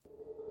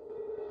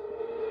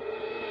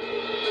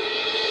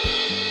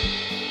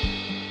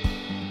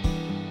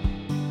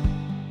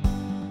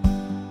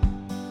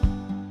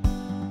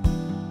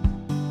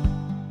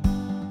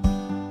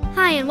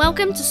and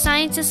welcome to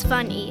Science is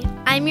Funny.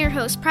 I'm your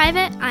host,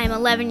 Private. I'm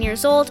 11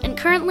 years old and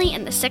currently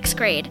in the 6th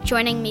grade.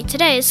 Joining me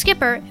today is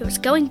Skipper, who is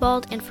going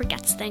bald and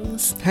forgets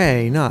things.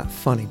 Hey, not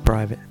funny,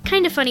 Private.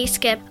 Kinda funny,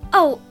 Skip.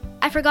 Oh,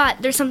 I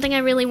forgot. There's something I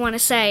really want to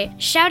say.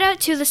 Shout out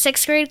to the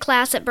 6th grade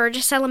class at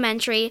Burgess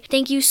Elementary.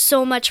 Thank you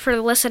so much for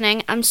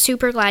listening. I'm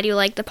super glad you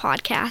liked the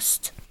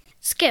podcast.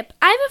 Skip,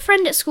 I have a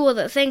friend at school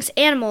that thinks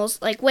animals,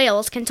 like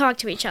whales, can talk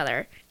to each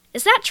other.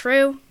 Is that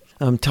true?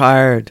 I'm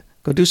tired.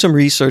 Go do some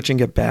research and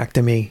get back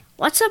to me.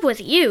 What's up with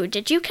you?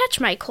 Did you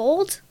catch my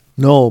cold?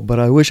 No, but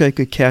I wish I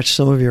could catch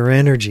some of your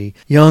energy.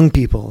 Young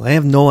people, they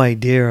have no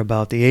idea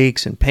about the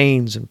aches and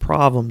pains and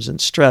problems and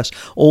stress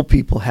old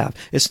people have.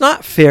 It's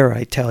not fair,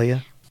 I tell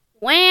you.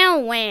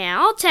 Well,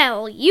 I'll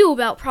tell you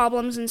about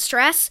problems and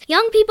stress.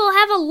 Young people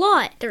have a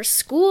lot. There's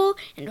school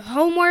and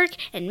homework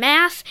and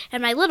math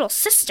and my little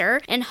sister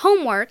and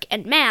homework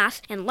and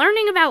math and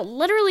learning about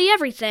literally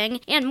everything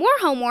and more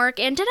homework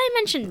and did I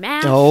mention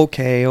math?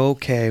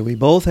 Okay. We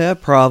both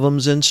have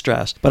problems and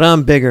stress, but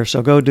I'm bigger,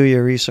 so go do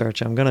your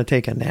research. I'm going to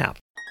take a nap.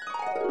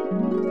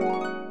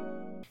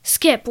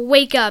 Skip,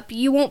 wake up.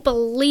 You won't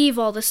believe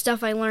all the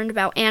stuff I learned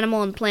about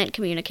animal and plant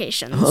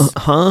communications.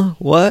 Huh?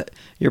 What?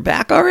 You're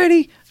back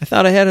already? I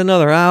thought I had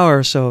another hour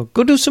or so.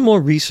 Go do some more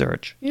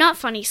research. Not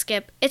funny,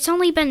 Skip. It's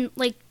only been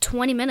like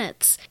 20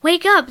 minutes.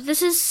 Wake up.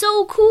 This is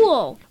so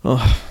cool.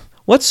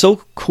 What's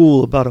so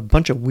cool about a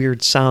bunch of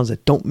weird sounds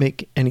that don't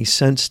make any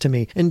sense to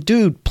me? And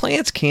dude,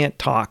 plants can't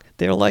talk.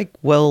 They're like,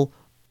 well,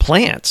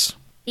 plants.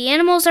 The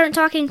animals aren't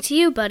talking to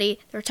you, buddy.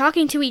 They're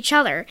talking to each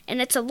other.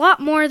 And it's a lot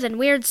more than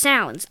weird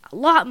sounds. A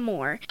lot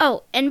more.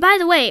 Oh, and by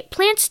the way,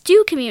 plants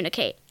do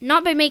communicate.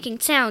 Not by making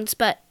sounds,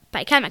 but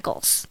by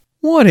chemicals.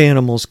 What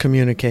animals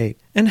communicate?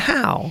 And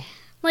how?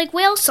 Like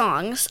whale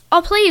songs.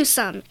 I'll play you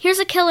some. Here's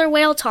a killer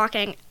whale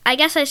talking. I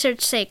guess I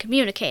should say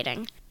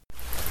communicating.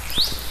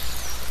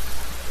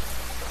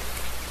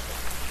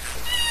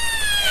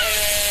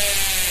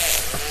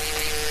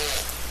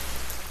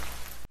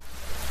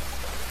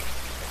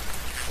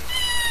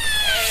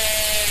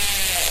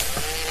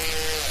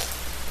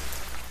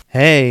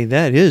 Hey,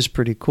 that is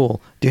pretty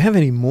cool. Do you have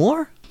any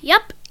more?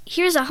 Yep.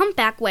 Here's a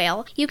humpback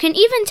whale. You can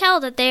even tell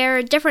that they are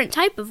a different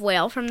type of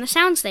whale from the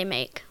sounds they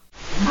make.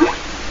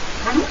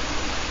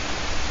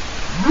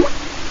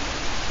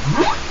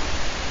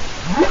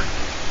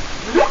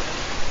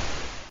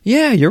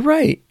 Yeah, you're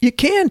right. You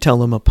can tell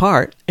them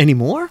apart. Any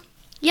more?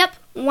 Yep,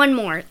 one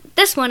more.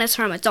 This one is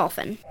from a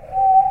dolphin.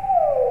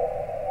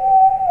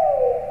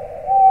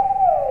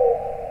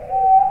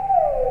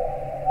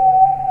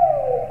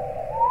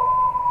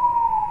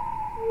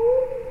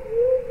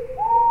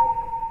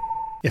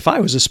 If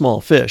I was a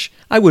small fish,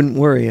 I wouldn't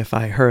worry if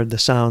I heard the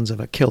sounds of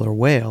a killer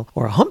whale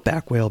or a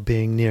humpback whale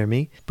being near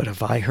me. But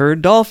if I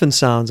heard dolphin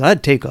sounds,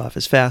 I'd take off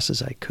as fast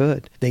as I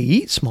could. They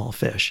eat small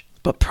fish.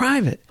 But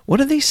Private, what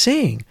are they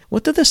saying?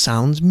 What do the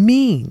sounds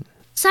mean?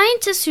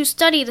 Scientists who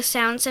study the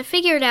sounds have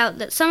figured out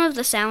that some of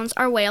the sounds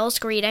are whales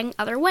greeting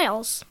other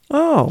whales.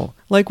 Oh,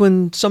 like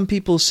when some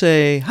people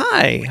say,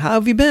 "Hi, how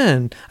have you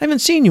been? I haven't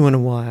seen you in a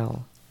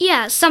while."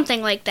 Yeah,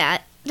 something like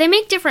that. They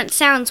make different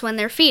sounds when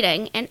they're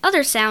feeding, and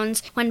other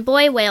sounds when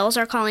boy whales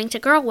are calling to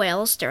girl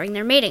whales during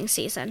their mating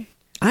season.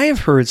 I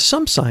have heard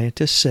some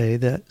scientists say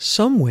that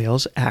some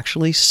whales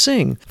actually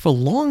sing for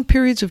long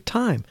periods of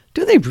time.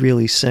 Do they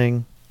really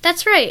sing?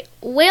 That's right.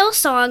 Whale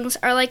songs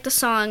are like the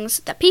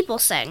songs that people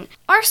sing.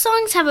 Our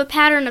songs have a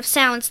pattern of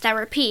sounds that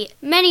repeat.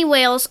 Many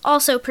whales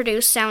also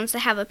produce sounds that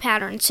have a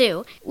pattern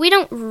too. We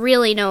don't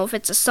really know if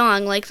it's a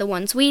song like the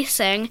ones we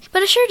sing,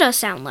 but it sure does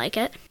sound like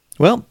it.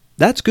 Well,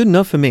 that's good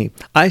enough for me.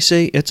 I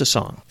say it's a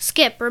song.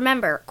 Skip,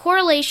 remember,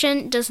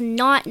 correlation does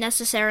not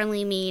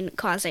necessarily mean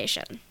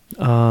causation.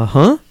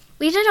 Uh-huh.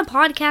 We did a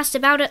podcast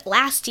about it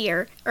last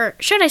year, or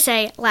should I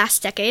say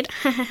last decade.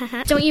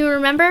 Don't you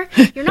remember?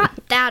 You're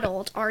not that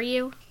old, are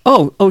you?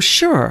 Oh,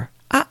 sure.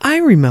 I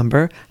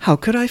remember. How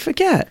could I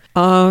forget?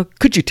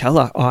 Could you tell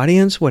our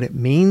audience what it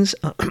means?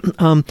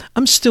 I'm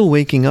still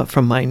waking up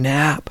from my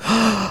nap.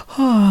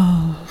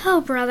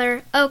 Oh,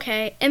 brother.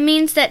 Okay. It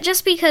means that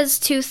just because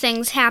two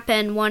things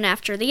happen one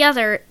after the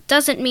other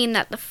doesn't mean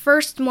that the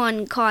first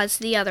one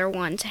caused the other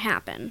one to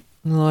happen.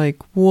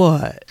 Like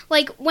what?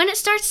 Like, when it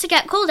starts to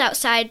get cold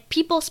outside,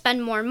 people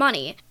spend more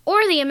money.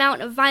 Or the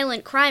amount of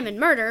violent crime and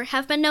murder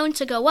have been known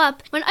to go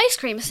up when ice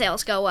cream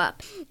sales go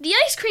up. The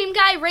ice cream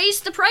guy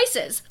raised the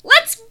prices.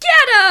 Let's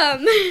get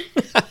him!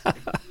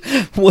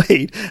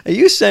 Wait, are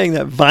you saying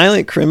that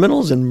violent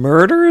criminals and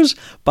murderers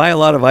buy a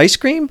lot of ice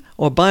cream?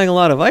 Or buying a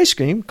lot of ice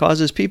cream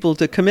causes people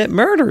to commit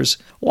murders?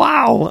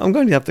 Wow, I'm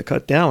going to have to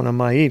cut down on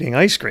my eating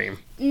ice cream.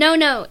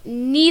 No,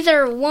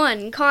 neither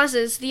one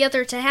causes the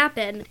other to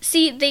happen.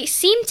 See, they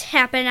seem to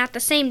happen at the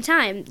same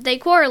time. They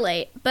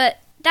correlate, but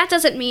that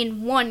doesn't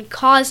mean one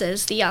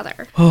causes the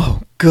other.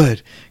 Oh,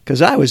 good,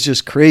 because I was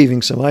just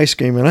craving some ice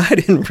cream and I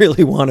didn't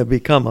really want to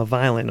become a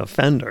violent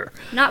offender.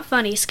 Not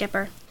funny,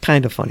 Skipper.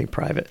 Kind of funny,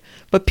 Private.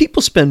 But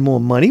people spend more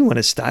money when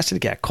it starts to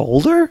get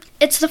colder.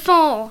 It's the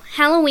fall,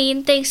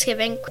 Halloween,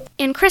 Thanksgiving,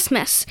 and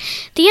Christmas.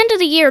 The end of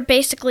the year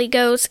basically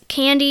goes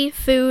candy,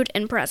 food,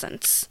 and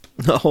presents.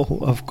 Oh,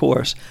 of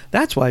course.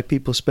 That's why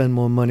people spend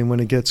more money when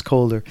it gets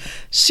colder.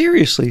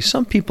 Seriously,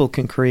 some people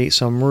can create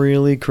some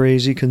really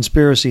crazy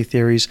conspiracy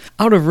theories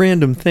out of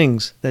random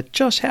things that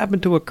just happen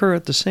to occur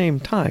at the same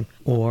time,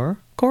 or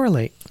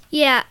correlate.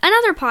 Yeah,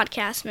 another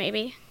podcast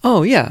maybe.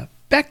 Oh, yeah.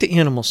 Back to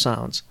animal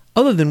sounds.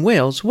 Other than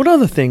whales, what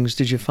other things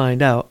did you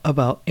find out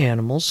about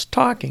animals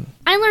talking?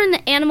 I learned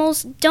that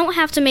animals don't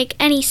have to make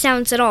any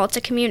sounds at all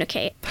to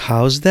communicate.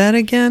 How's that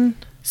again?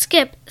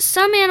 Skip,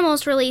 some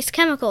animals release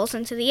chemicals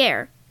into the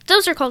air.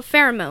 Those are called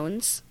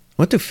pheromones.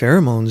 What do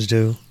pheromones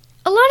do?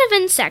 A lot of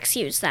insects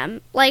use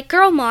them. Like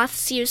girl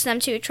moths use them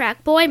to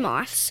attract boy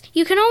moths.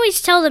 You can always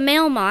tell the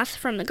male moth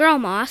from the girl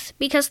moth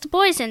because the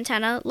boy's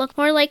antenna look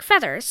more like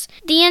feathers.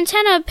 The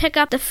antenna pick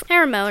up the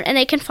pheromone and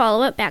they can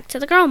follow it back to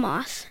the girl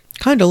moth.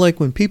 Kinda like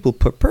when people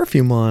put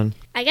perfume on.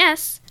 I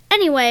guess.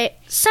 Anyway,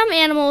 some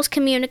animals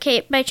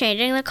communicate by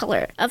changing the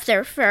color of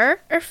their fur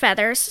or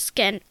feathers,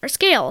 skin, or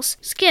scales.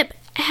 Skip,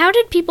 how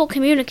did people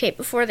communicate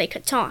before they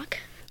could talk?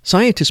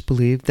 Scientists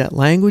believe that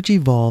language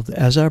evolved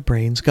as our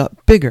brains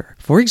got bigger.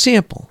 For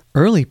example,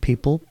 early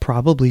people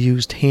probably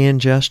used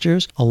hand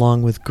gestures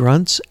along with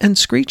grunts and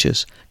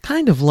screeches,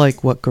 kind of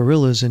like what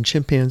gorillas and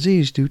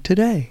chimpanzees do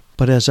today.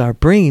 But as our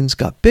brains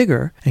got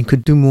bigger and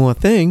could do more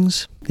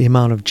things, the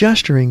amount of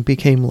gesturing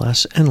became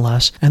less and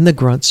less, and the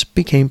grunts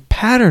became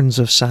patterns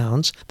of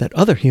sounds that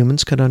other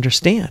humans could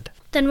understand.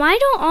 Then why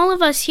don't all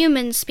of us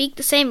humans speak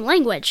the same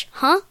language?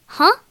 Huh?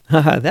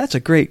 That's a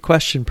great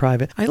question,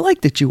 Private. I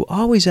like that you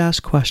always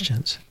ask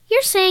questions.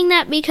 You're saying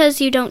that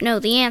because you don't know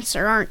the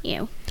answer, aren't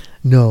you?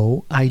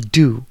 No, I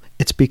do.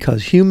 It's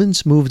because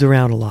humans moved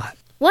around a lot.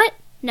 What?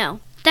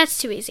 No, that's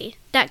too easy.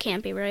 That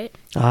can't be right.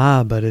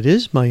 Ah, but it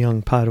is, my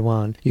young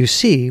Padawan. You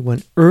see,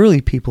 when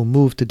early people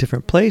moved to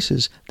different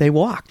places, they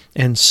walked.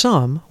 And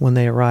some, when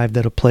they arrived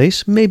at a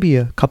place, maybe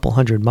a couple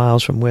 100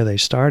 miles from where they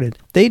started,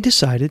 they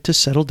decided to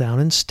settle down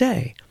and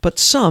stay. But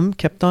some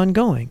kept on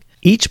going.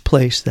 Each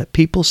place that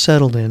people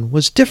settled in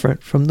was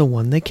different from the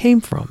one they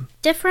came from.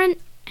 Different?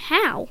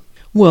 How?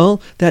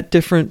 Well, that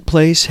different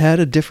place had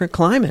a different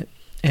climate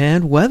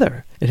and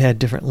weather. It had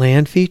different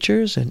land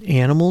features and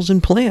animals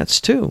and plants,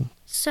 too.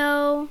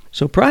 So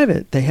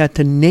Private, they had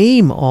to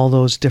name all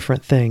those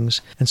different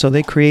things, and so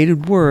they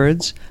created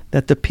words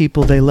that the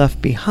people they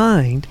left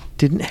behind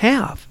didn't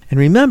have. And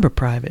remember,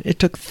 Private, it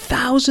took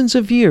thousands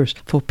of years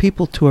for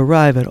people to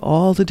arrive at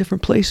all the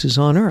different places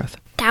on Earth.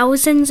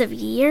 Thousands of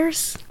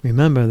years?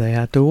 Remember, they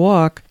had to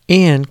walk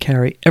and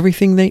carry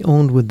everything they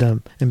owned with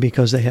them, and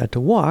because they had to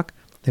walk,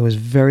 there was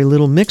very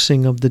little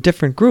mixing of the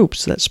different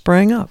groups that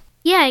sprang up.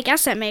 Yeah, I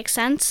guess that makes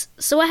sense.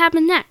 So what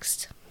happened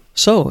next?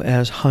 So,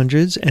 as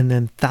hundreds and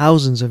then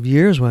thousands of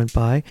years went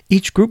by,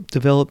 each group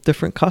developed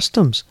different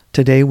customs.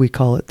 Today we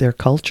call it their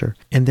culture.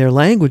 And their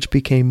language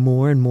became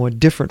more and more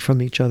different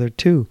from each other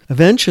too.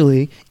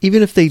 Eventually,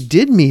 even if they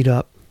did meet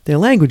up, their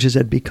languages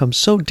had become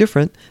so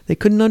different they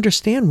couldn't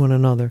understand one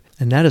another.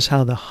 And that is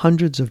how the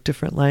hundreds of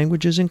different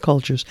languages and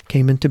cultures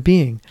came into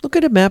being. Look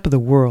at a map of the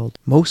world.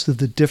 Most of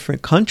the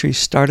different countries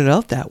started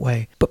out that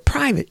way. But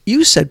Private,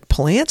 you said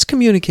plants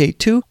communicate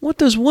too. What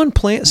does one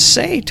plant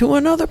say to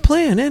another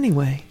plant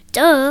anyway?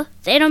 Duh,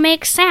 they don't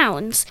make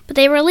sounds, but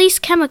they release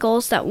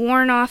chemicals that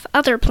warn off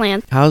other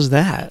plants. How's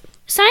that?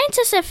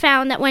 Scientists have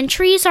found that when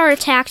trees are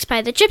attacked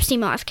by the gypsy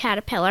moth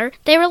caterpillar,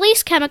 they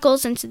release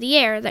chemicals into the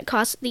air that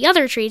cause the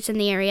other trees in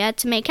the area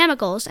to make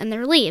chemicals in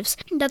their leaves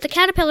that the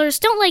caterpillars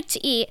don't like to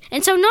eat,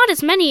 and so not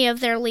as many of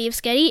their leaves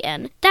get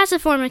eaten. That's a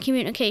form of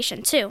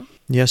communication, too.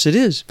 Yes, it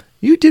is.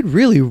 You did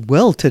really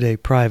well today,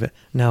 Private.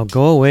 Now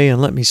go away and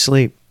let me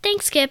sleep.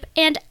 Thanks, Skip,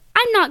 and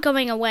I'm not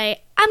going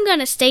away. I'm going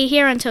to stay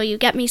here until you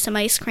get me some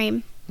ice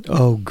cream.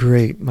 Oh,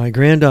 great. My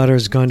granddaughter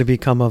is going to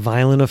become a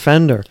violent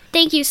offender.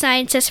 Thank you,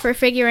 scientists, for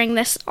figuring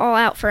this all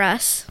out for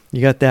us.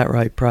 You got that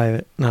right,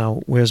 Private.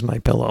 Now, where's my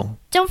pillow?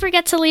 Don't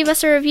forget to leave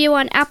us a review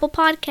on Apple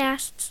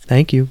Podcasts.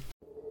 Thank you.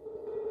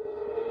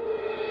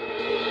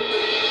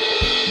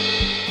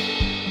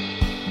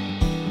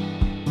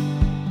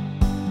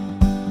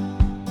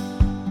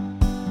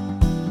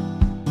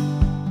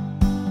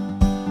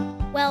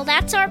 Well,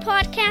 that's our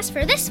podcast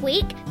for this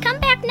week. Come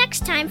back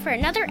next time for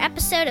another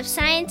episode of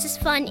Science is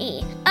Fun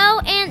E. Oh,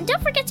 and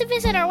don't forget to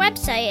visit our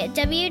website at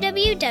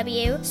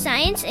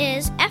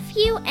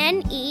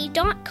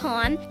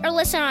www.scienceisfune.com or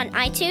listen on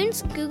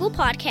iTunes, Google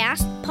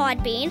Podcasts,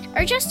 Podbean,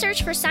 or just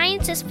search for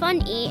Science is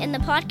Fun E in the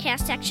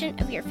podcast section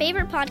of your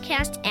favorite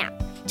podcast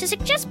app. To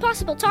suggest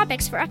possible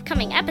topics for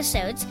upcoming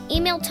episodes,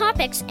 email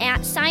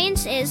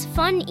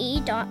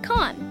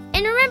topics@scienceisfunE.com.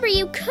 And remember,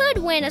 you could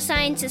win a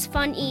Science is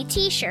Fun E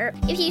t-shirt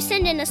if you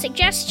send in a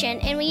suggestion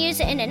and we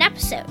use it in an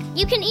episode.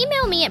 You can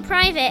email me at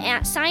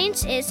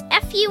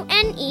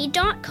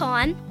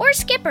private@scienceisfune.com or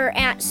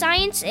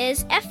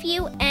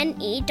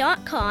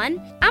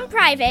skipper@scienceisfune.com. I'm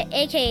Private,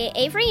 aka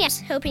Avery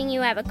S. Hoping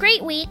you have a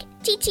great week.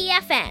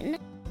 TTFN.